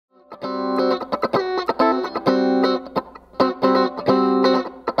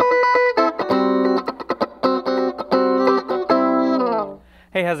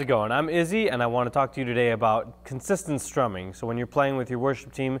how's it going? I'm Izzy, and I want to talk to you today about consistent strumming. So when you're playing with your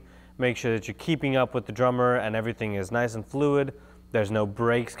worship team, make sure that you're keeping up with the drummer and everything is nice and fluid. There's no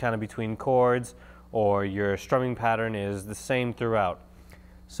breaks kind of between chords, or your strumming pattern is the same throughout.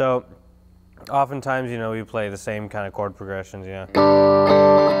 So oftentimes, we play the same kind of chord progressions,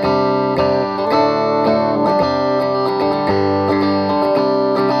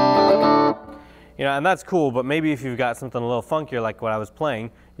 and that's cool, but maybe if you've got something a little funkier like what I was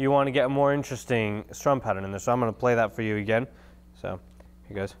playing, you want to get a more interesting strum pattern in there. So I'm going to play that for you again. So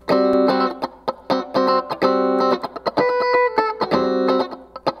here goes.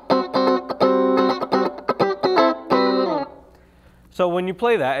 So when you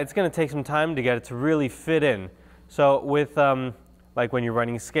play that, it's going to take some time to get it to really fit in. So with like when you're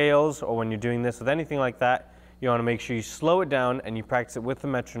writing scales, or when you're doing this with anything like that, you want to make sure you slow it down and you practice it with the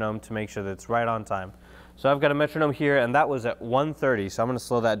metronome to make sure that it's right on time. So I've got a metronome here, and that was at 130, so I'm going to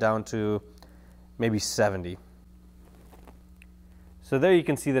slow that down to maybe 70. So there you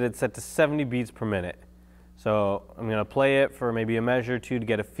can see that it's set to 70 beats per minute. So I'm going to play it for maybe a measure or two to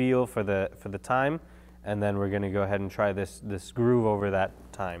get a feel for the time, and then we're going to go ahead and try this groove over that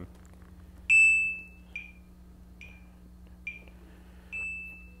time.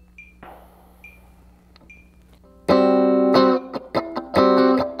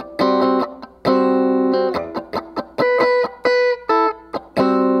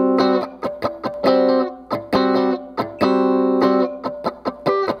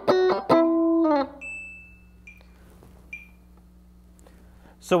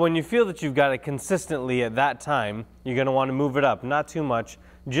 So when you feel that you've got it consistently at that time, you're going to want to move it up, not too much,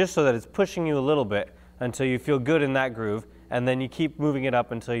 just so that it's pushing you a little bit until you feel good in that groove, and then you keep moving it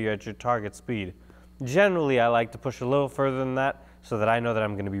up until you're at your target speed. Generally, I like to push a little further than that so that I know that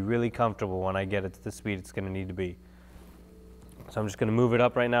I'm going to be really comfortable when I get it to the speed it's going to need to be. So I'm just going to move it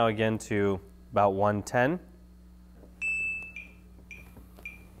up right now again to about 110.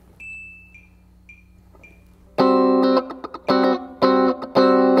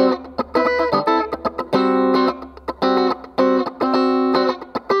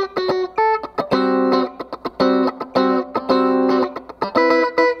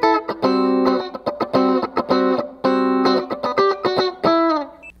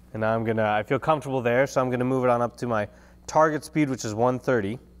 Now I feel comfortable there, so I'm going to move it on up to my target speed, which is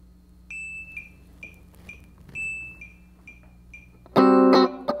 130.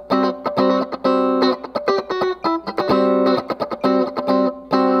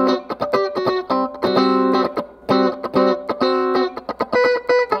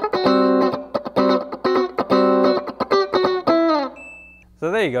 So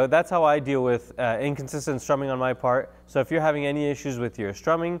there you go, that's how I deal with inconsistent strumming on my part. So if you're having any issues with your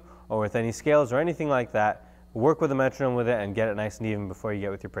strumming or with any scales or anything like that, work with a metronome with it and get it nice and even before you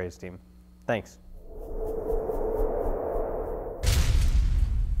get with your praise team. Thanks.